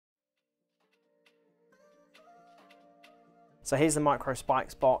So here's the micro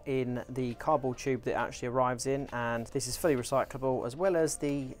spike spot in the cardboard tube that it actually arrives in, and this is fully recyclable, as well as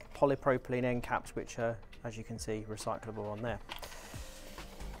the polypropylene end caps, which are, as you can see, recyclable on there.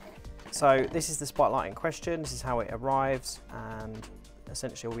 So this is the spotlight in question. This is how it arrives, and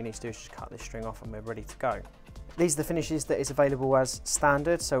essentially all we need to do is just cut this string off and we're ready to go. These are the finishes that is available as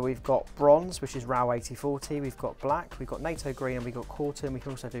standard. So we've got bronze, which is RAL 8040, we've got black, we've got NATO green, and we've got quarter. We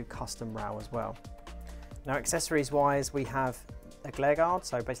can also do custom RAL as well. Now accessories wise, we have a glare guard,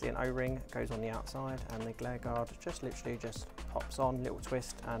 so basically an O-ring goes on the outside, and the glare guard just literally just pops on, little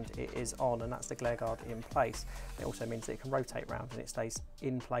twist, and it is on, and that's the glare guard in place. It also means that it can rotate round and it stays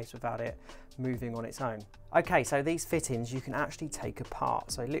in place without it moving on its own. Okay, so these fittings you can actually take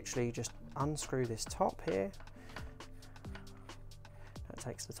apart. So literally just unscrew this top here. That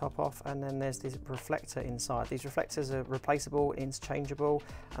takes the top off, and then there's this reflector inside. These reflectors are replaceable, interchangeable,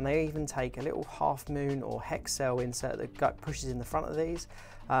 and they even take a little half moon or hex cell insert that pushes in the front of these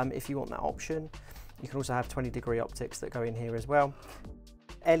if you want that option. You can also have 20-degree optics that go in here as well.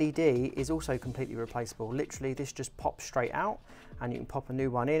 LED is also completely replaceable. Literally this just pops straight out and you can pop a new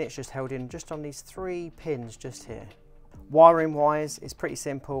one in. It's just held in just on these 3 pins just here. Wiring wise, it's pretty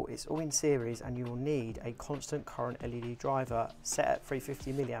simple. It's all in series, and you will need a constant current LED driver set at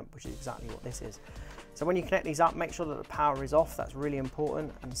 350 milliamp, which is exactly what this is. So when you connect these up, make sure that the power is off. That's really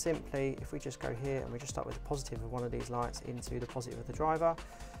important. And simply, if we just go here and we just start with the positive of one of these lights into the positive of the driver,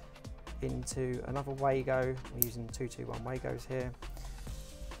 into another Wago, we're using 221 Wagos here.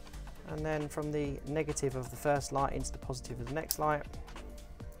 And then from the negative of the first light into the positive of the next light,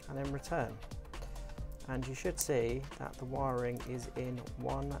 and then return. And you should see that the wiring is in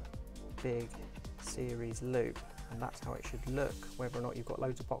one big series loop, and that's how it should look, whether or not you've got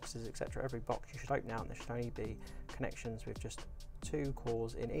loads of boxes, etc. Every box you should open out, and there should only be connections with just 2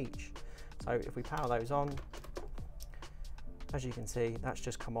 cores in each. So if we power those on, as you can see, that's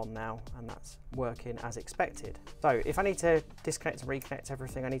just come on now, and that's working as expected. So if I need to disconnect and reconnect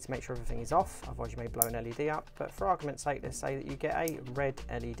everything, I need to make sure everything is off, otherwise you may blow an LED up. But for argument's sake, let's say that you get a red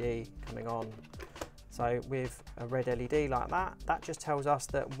LED coming on. So with a red LED like that, that just tells us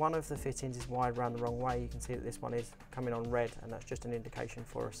that one of the fittings is wired around the wrong way. You can see that this one is coming on red, and that's just an indication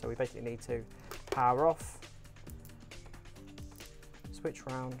for us. So we basically need to power off, switch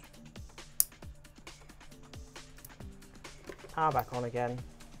round, power back on again,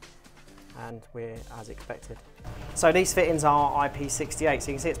 and we're as expected. So these fittings are IP68,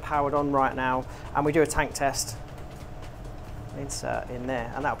 so you can see it's powered on right now, and we do a tank test, insert in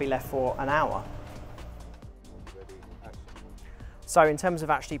there, and that'll be left for an hour. So in terms of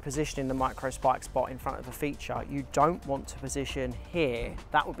actually positioning the micro spike spot in front of the feature, you don't want to position here.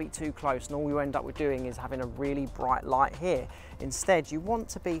 That would be too close, and all you end up with doing is having a really bright light here. Instead, you want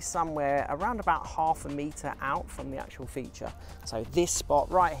to be somewhere around about ½ a meter out from the actual feature. So this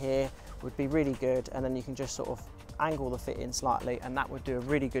spot right here would be really good, and then you can just sort of angle the fit in slightly, and that would do a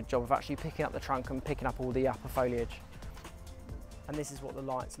really good job of actually picking up the trunk and picking up all the upper foliage. And this is what the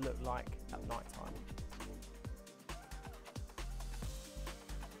lights look like at night time.